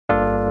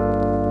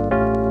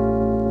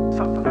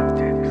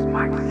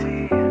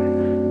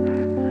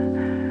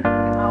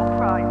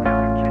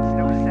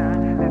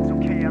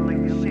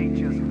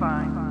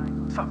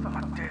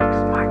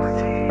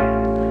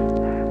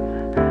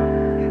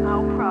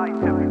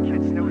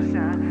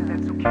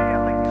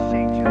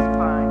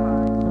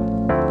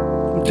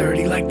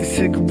the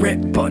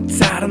cigarette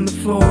butts out on the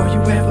floor.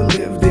 You ever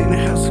lived in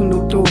a house with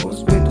no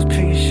doors, windows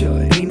pane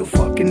shut, ain't no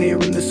fucking air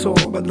in the soar?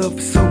 I love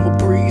the summer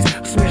breeze,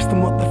 I smash the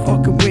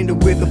motherfucking window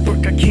with a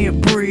brick, I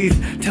can't breathe.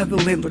 Tell the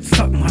landlord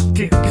suck my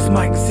dick, it's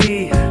Mike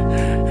Z.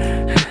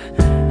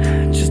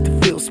 Just to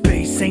fill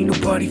space, ain't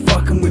nobody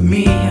fucking with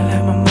me. I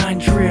let my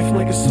mind drift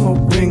like a smoke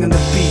ring on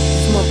the beat.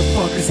 These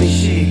motherfuckers ain't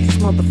shit, these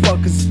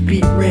motherfuckers is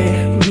beat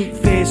red. Meat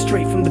fed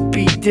straight from the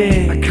beat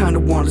dead. I kinda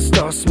wanna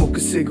start smoking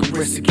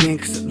cigarettes again,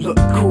 cause it looked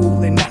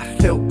cool and I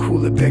felt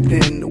cooler back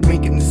then. No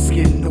wink in the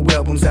skin, no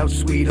albums out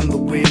sweet on the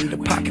wind. A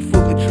pocket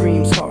full of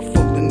dreams, heart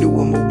full of knew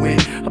I'ma win.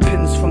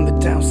 Opinions from the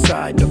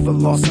downside, never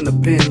lost on the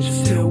binge.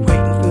 Still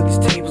waiting for these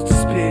tables to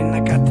spin, I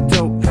got the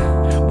dope.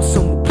 Will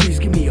someone please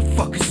give me a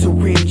fucking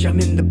syringe? I'm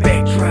in the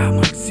backdrop,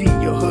 I can see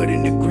your hood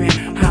in the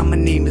grin. Hi, my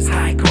name is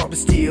high carbon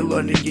steel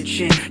under your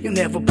chin. You'll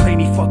never play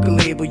me, fuck a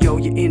label, yo,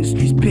 your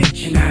industry's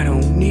bitch. And I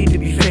don't need to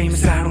be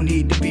famous, I don't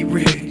need to be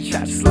rich.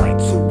 I just like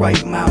to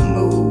write my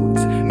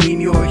moods. Me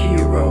and your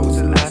heroes,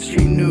 a live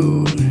stream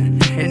nude.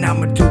 And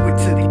I'ma do it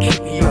till they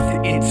kick me off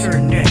the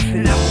internet.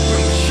 And I'ma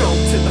bring the show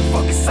to the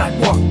fucking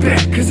sidewalk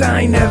back. Cause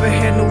I ain't never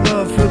had no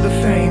love for the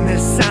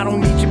famous. I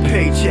don't need your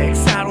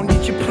paychecks, I don't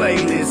need your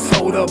playlists.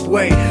 Hold up,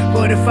 wait,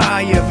 but if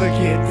I ever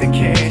get the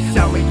cash,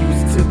 I'ma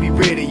use it to be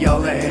rid of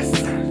y'all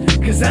ass.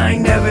 Cause I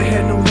ain't never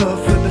had no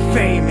love for the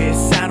famous.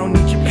 I don't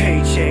need your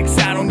paychecks,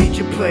 I don't need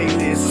your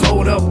playlists.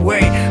 Hold up,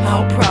 wait,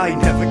 I'll probably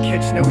never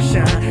catch no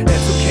shine.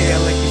 That's okay, I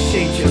like the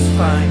shade just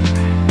fine.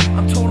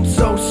 I'm told I'm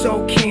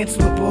so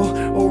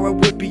cancelable, or I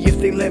would be if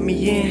they let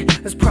me in.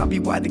 That's probably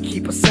why they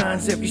keep our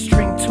signs every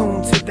string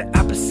tuned to the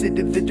opposite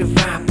of the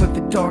divine. But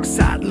the dark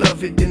side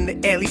love it, and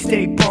the alley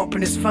stay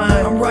bumping, it's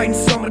fine. I'm writing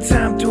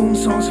summertime doom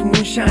songs for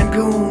moonshine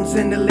goons,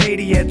 and the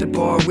lady at the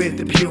bar with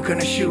the puke on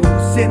her shoes,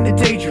 and the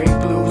daydream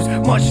blues.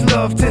 Much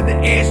love to the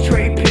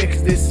ashtray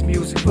picks, this is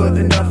music for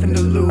the nothing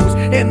to lose.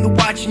 And the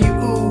watching you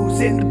ooze,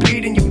 and the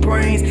beat in your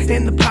brains,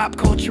 and the pop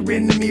culture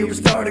in the mirror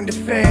starting to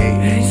fade.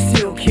 And you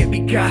still can't be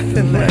goth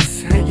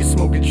unless you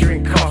smoke and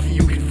drink coffee,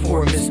 you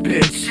conformist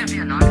bitch. Can't be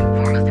a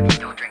non-conformist if you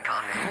don't drink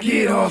coffee.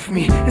 Get off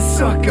me and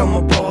suck on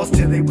my balls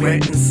till they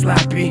wet and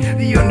sloppy.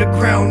 The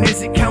underground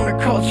isn't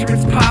counterculture,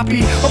 it's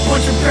poppy. A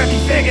bunch of preppy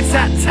faggots,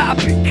 hot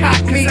topic,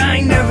 cock me. Cause I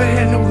ain't never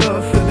had no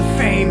love for the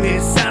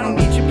famous. I don't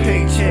need your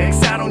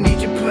paychecks, I don't need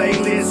your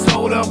playlists.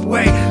 Hold up,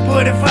 wait,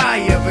 but if I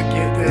ever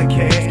get the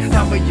cash,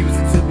 I'ma use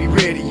it to be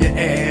rid of your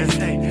ass.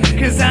 Hey,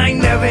 cause I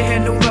ain't never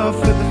had no love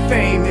for the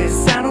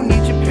famous. I don't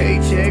need your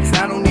paychecks,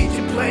 I don't need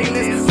your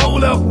playlists.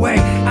 Hold up, wait,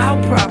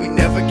 I'll probably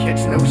never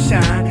catch no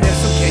shine.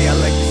 That's okay, I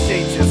like the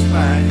shade just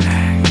fine.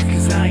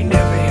 Cause I ain't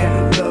never had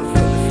no love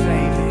for the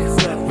famous.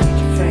 I don't need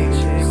your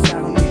paychecks, I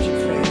don't need your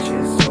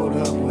paychecks. Hold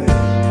up, wait,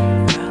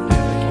 I'll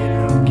never get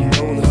no cash.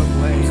 Hold up,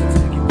 wait, to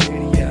get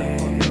rid of your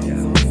ass.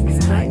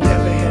 Cause I ain't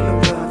never had no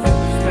love for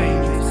the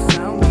famous. I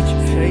don't need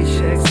your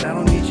paychecks, I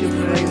don't need your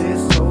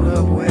playlists. Hold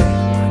up, wait,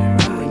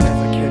 I'll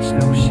never catch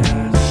no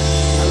shine.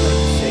 I like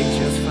the shade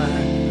just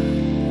fine.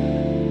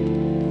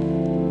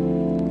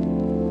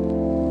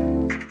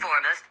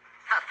 Conformist,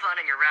 have fun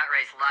in your rat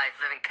race life,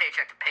 living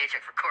paycheck to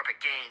paycheck for corporate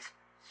gains.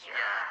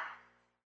 Yeah.